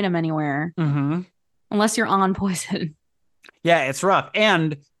fight him anywhere unless you're on poison. Yeah, it's rough.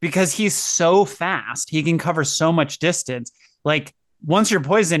 And because he's so fast, he can cover so much distance. Like, once you're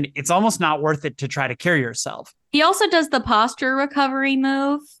poisoned, it's almost not worth it to try to cure yourself. He also does the posture recovery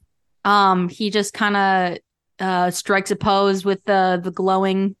move. He just kind of strikes a pose with the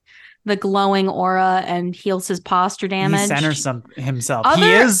glowing aura and heals his posture damage. He centers himself. Other,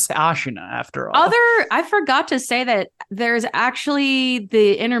 he is Ashina, after all. I forgot to say that there's actually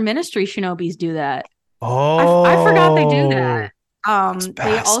the Interministry Shinobis do that. Oh, I forgot they do that. They also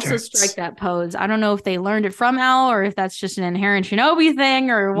bastards. strike that pose. I don't know if they learned it from Al or if that's just an inherent Shinobi thing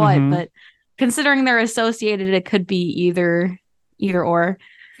or what, but considering they're associated, it could be either or.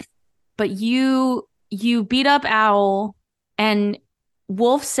 But you beat up Owl, and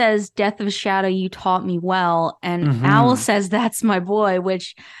Wolf says, "Death of Shadow, you taught me well," and Owl says, "That's my boy,"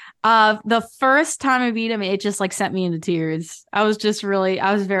 which the first time I beat him, it just like sent me into tears. I was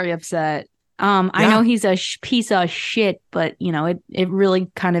very upset. I know he's a piece of shit, but you know, it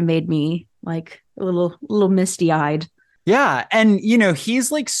really kind of made me like a little misty eyed. Yeah. And you know,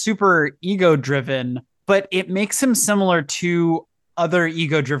 he's like super ego driven, but it makes him similar to other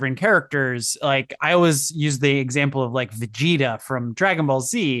ego driven characters. Like I always use the example of like Vegeta from Dragon Ball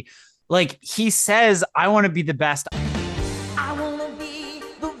Z. Like he says, I want to be the best. I want to be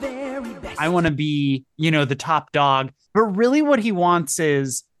the very best. I want to be, you know, the top dog. But really what he wants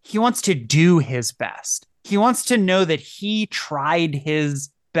is he wants to do his best. He wants to know that he tried his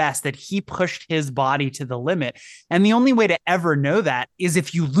best, that he pushed his body to the limit. And the only way to ever know that is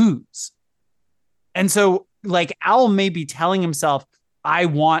if you lose. And so like Owl may be telling himself, I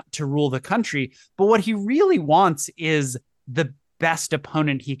want to rule the country, but what he really wants is the best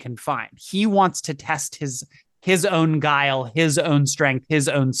opponent he can find. He wants to test his own guile, his own strength, his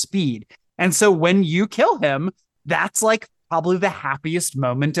own speed. And so when you kill him, that's like probably the happiest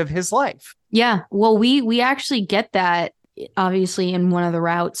moment of his life. Yeah. Well, we actually get that obviously in one of the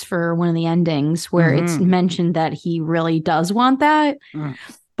routes for one of the endings where it's mentioned that he really does want that.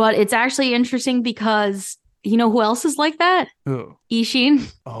 But it's actually interesting because you know who else is like that? Who?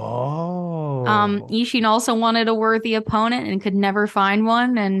 Ishin. Oh. Ishin also wanted a worthy opponent and could never find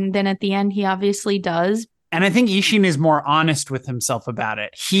one. And then at the end, he obviously does. And I think Ishin is more honest with himself about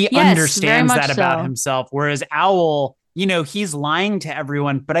it. He understands that about himself. Whereas Owl, you know, he's lying to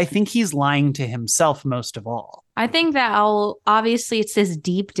everyone, but I think he's lying to himself most of all. I think that obviously it's this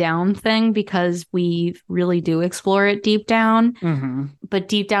deep down thing because we really do explore it deep down. But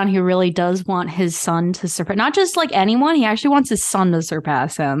deep down, he really does want his son to surpass, not just like anyone. He actually wants his son to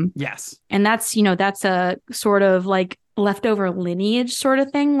surpass him. Yes. And that's, you know, that's a sort of like leftover lineage sort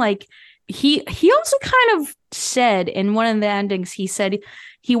of thing. Like he also kind of said in one of the endings, he said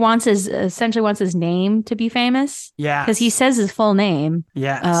he essentially wants his name to be famous. Yeah. Because he says his full name.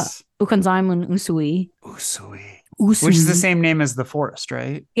 Yes. Ukanzaimun Usui. Usui. Which is the same name as the forest,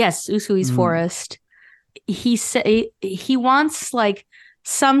 right? Yes, Usui's forest. He said he wants like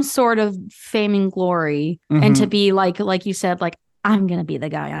some sort of fame and glory and to be like you said, like, I'm going to be the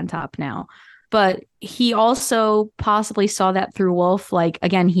guy on top now. But he also possibly saw that through Wolf. Like,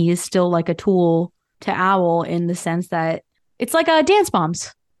 again, he is still like a tool to Owl in the sense that it's like a Dance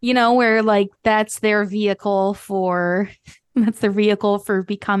Moms, you know, where like that's their vehicle for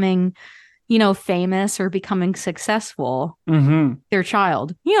becoming, you know, famous or becoming successful. Their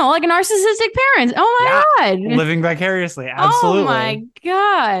child, you know, like a narcissistic parent. Oh my God. Living vicariously. Absolutely. Oh my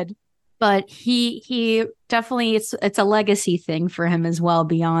God. But he definitely, it's a legacy thing for him as well,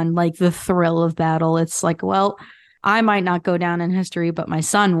 beyond like the thrill of battle. It's like, well, I might not go down in history, but my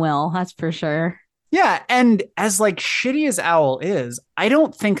son will. That's for sure. Yeah. And as like shitty as Owl is, I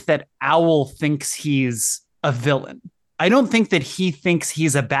don't think that Owl thinks he's a villain. I don't think that he thinks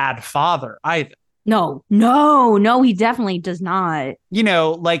he's a bad father either. No, he definitely does not. You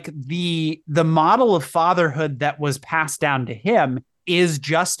know, like the model of fatherhood that was passed down to him is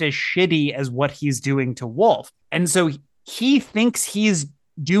just as shitty as what he's doing to Wolf. And so he thinks he's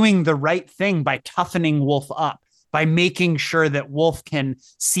doing the right thing by toughening Wolf up, by making sure that Wolf can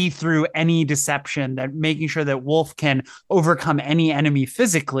see through any deception, that making sure that Wolf can overcome any enemy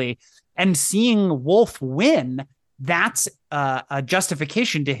physically. And seeing Wolf win, that's a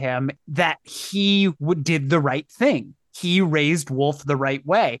justification to him that he did the right thing. He raised Wolf the right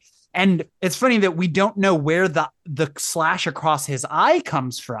way. And it's funny that we don't know where the slash across his eye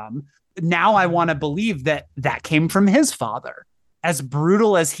comes from. Now I want to believe that came from his father. As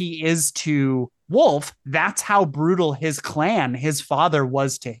brutal as he is to Wolf, that's how brutal his clan, his father,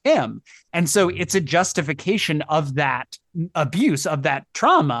 was to him. And so it's a justification of that abuse, of that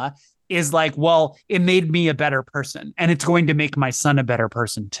trauma, is like, well, it made me a better person, and it's going to make my son a better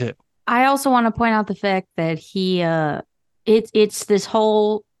person too. I also want to point out the fact that it's this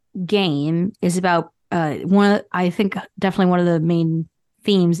whole game is about I think definitely one of the main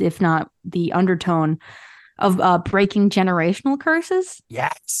themes, if not the undertone, of breaking generational curses.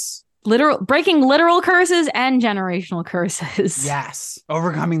 Yes. breaking literal curses and generational curses. Yes.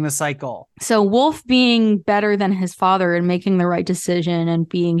 Overcoming the cycle. So Wolf being better than his father and making the right decision and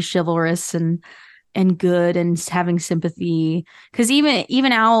being chivalrous and good and having sympathy. Because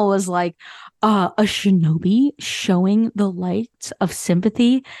even Owl was like, a shinobi showing the light of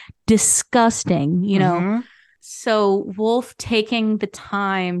sympathy, disgusting, you know. Mm-hmm. So Wolf taking the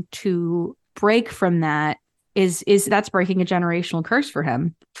time to break from that is that's breaking a generational curse for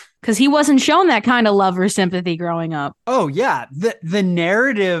him, because he wasn't shown that kind of love or sympathy growing up. Oh yeah, the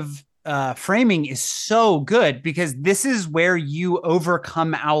narrative framing is so good, because this is where you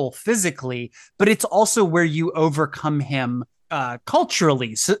overcome Owl physically, but it's also where you overcome him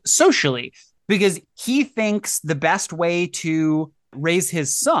culturally, socially, because he thinks the best way to raise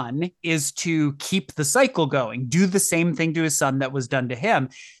his son is to keep the cycle going, do the same thing to his son that was done to him.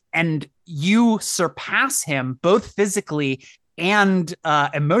 And you surpass him both physically and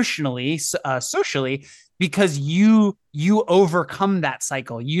emotionally, socially, because you overcome that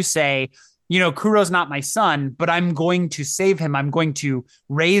cycle. You say, Kuro's not my son, but I'm going to save him. I'm going to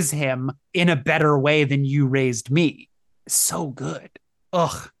raise him in a better way than you raised me. So good.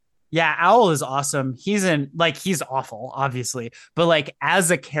 Ugh. Yeah, Owl is awesome. He's awful, obviously, but like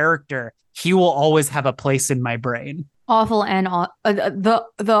as a character, he will always have a place in my brain. Awful and the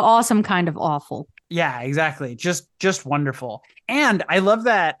awesome kind of awful. Yeah, exactly. Just wonderful. And I love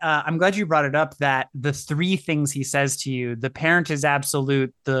that. I'm glad you brought it up, that the three things he says to you, the parent is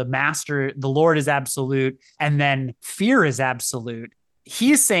absolute, the master, the Lord is absolute, and then fear is absolute.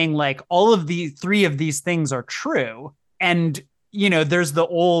 He's saying like all of the three of these things are true. And, there's the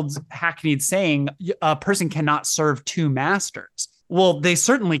old hackneyed saying, a person cannot serve two masters. Well, they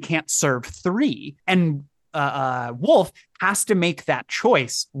certainly can't serve three. And Wolf has to make that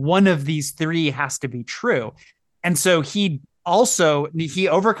choice. One of these three has to be true. And so he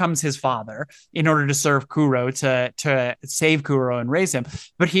overcomes his father in order to serve Kuro, to save Kuro and raise him.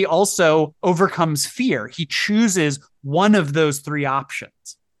 But he also overcomes fear. He chooses one of those three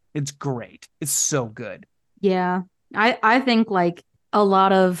options. It's great. It's so good. Yeah. I think like a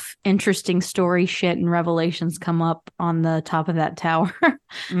lot of interesting story shit and revelations come up on the top of that tower.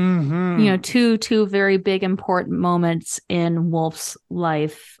 Mm-hmm. Two very big important moments in Wolf's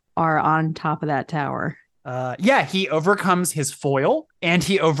life are on top of that tower. He overcomes his foil and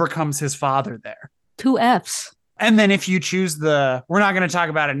he overcomes his father there. 2 Fs. And then if you choose we're not going to talk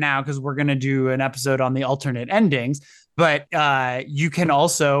about it now because we're going to do an episode on the alternate endings, but you can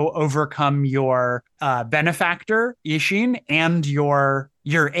also overcome your benefactor, Ishin, and your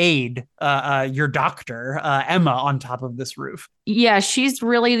aide, your doctor, Emma, on top of this roof. Yeah, she's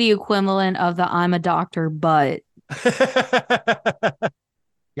really the equivalent of the I'm a doctor, but...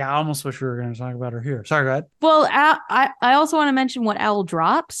 Yeah, I almost wish we were going to talk about her here. Sorry, go ahead. Well, I also want to mention what Owl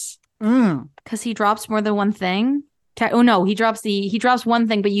drops. Because he drops more than one thing. He drops one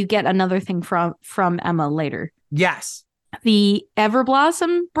thing, but you get another thing from Emma later. Yes. The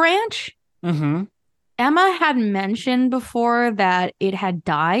Everblossom branch. Mm-hmm. Emma had mentioned before that it had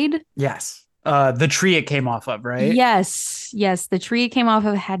died. Yes. The tree it came off of, right? Yes. The tree it came off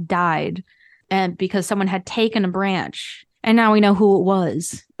of had died, and because someone had taken a branch, and now we know who it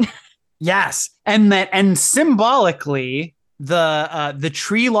was. Yes, and symbolically, the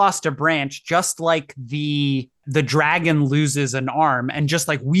tree lost a branch, just like the dragon loses an arm, and just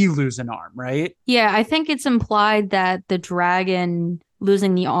like we lose an arm, right? Yeah, I think it's implied that the dragon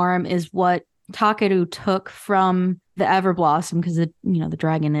losing the arm is what Takeru took from the Everblossom, because the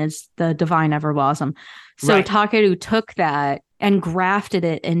dragon is the divine Everblossom. So right. Takeru took that and grafted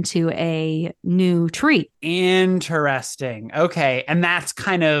it into a new tree. Interesting. Okay, and that's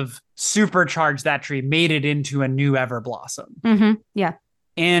kind of supercharged that tree, made it into a new Everblossom. Mm-hmm. Yeah.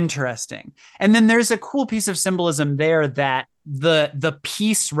 Interesting. And then there's a cool piece of symbolism there that the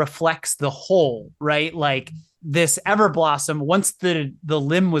piece reflects the whole, right? Like this Everblossom, once the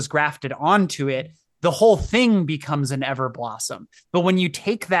limb was grafted onto it, the whole thing becomes an Everblossom. But when you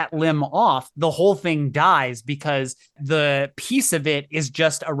take that limb off, the whole thing dies, because the piece of it is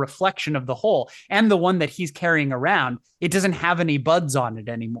just a reflection of the whole. And the one that he's carrying around, it doesn't have any buds on it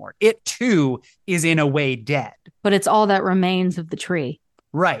anymore. It too is in a way dead. But it's all that remains of the tree.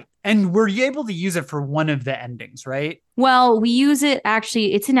 Right. And were you able to use it for one of the endings, right? Well, we use it,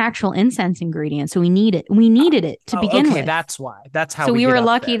 actually, it's an actual incense ingredient, so we needed it to begin with. Okay, that's why. That's how so we were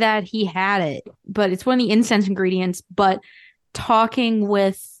lucky there. That he had it, but it's one of the incense ingredients. But talking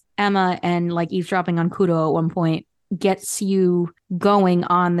with Emma and like eavesdropping on Kudo at one point gets you going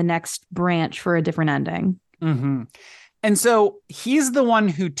on the next branch for a different ending. Mm-hmm. And so he's the one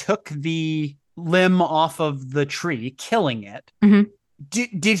who took the limb off of the tree, killing it. Mm-hmm.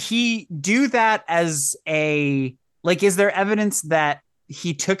 Did he do that as a like? Is there evidence that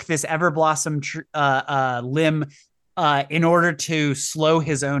he took this Everblossom limb in order to slow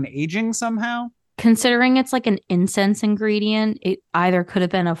his own aging somehow? Considering it's like an incense ingredient, it either could have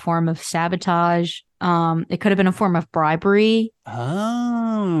been a form of sabotage. It could have been a form of bribery.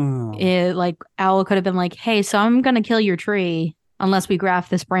 Oh, Like Owl could have been like, "Hey, so I'm gonna kill your tree unless we graft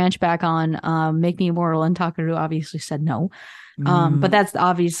this branch back on. Make me immortal." And Takaru obviously said no. But that's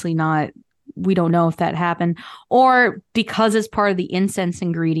obviously not. We don't know if that happened, or because it's part of the incense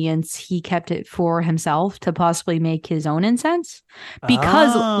ingredients, he kept it for himself to possibly make his own incense.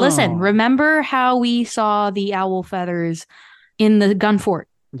 Because listen, remember how we saw the owl feathers in the gun fort?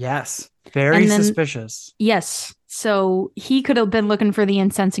 Yes, very suspicious. Yes, so he could have been looking for the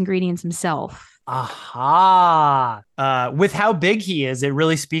incense ingredients himself. Aha! With how big he is, it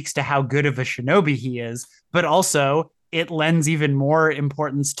really speaks to how good of a shinobi he is, but also it lends even more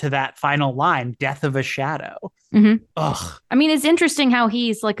importance to that final line, death of a shadow. Mm-hmm. Ugh. I mean, it's interesting how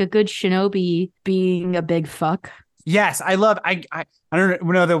he's like a good shinobi being a big fuck. Yes, I don't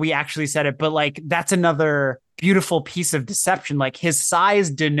know that we actually said it, but like that's another beautiful piece of deception. Like his size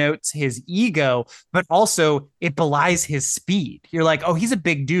denotes his ego, but also it belies his speed. You're like, oh, he's a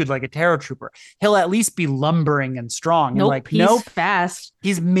big dude, like a Terror Trooper. He'll at least be lumbering and strong. Nope, and like, he's fast.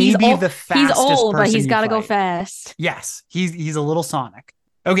 He's maybe the fastest. He's old, but he's got to go fight. fast. Yes, he's a little Sonic.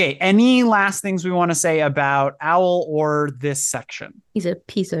 Okay, any last things we want to say about Owl or this section? He's a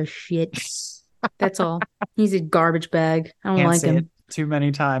piece of shit. That's all. He's a garbage bag. I don't Can't like say him. it too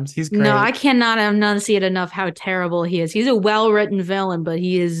many times. He's great. No, I cannot enunciate enough how terrible he is. He's a well-written villain, but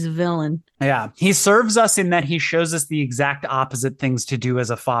he is a villain. Yeah, he serves us in that he shows us the exact opposite things to do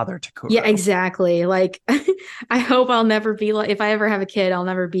as a father to Kuro. Yeah, exactly. Like, I hope I'll never be like, if I ever have a kid, I'll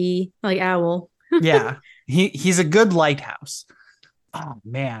never be like Owl. Yeah, he's a good lighthouse. Oh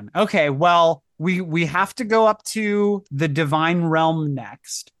man. Okay, well, we have to go up to the Divine Realm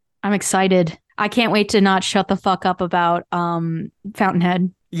next. I'm excited. I can't wait to not shut the fuck up about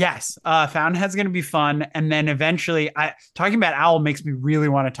Fountainhead. Yes, Fountainhead's going to be fun, and then eventually, talking about Owl makes me really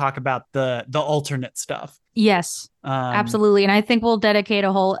want to talk about the alternate stuff. Yes, absolutely, and I think we'll dedicate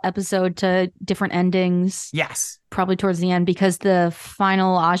a whole episode to different endings. Yes, probably towards the end, because the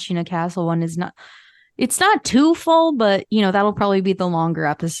final Ashina Castle one is not. It's not too full, but you know that'll probably be the longer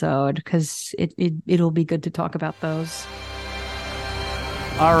episode because it'll be good to talk about those.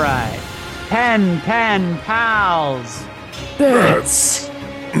 All right. Pen pals. That's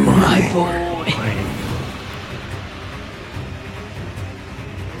my boy.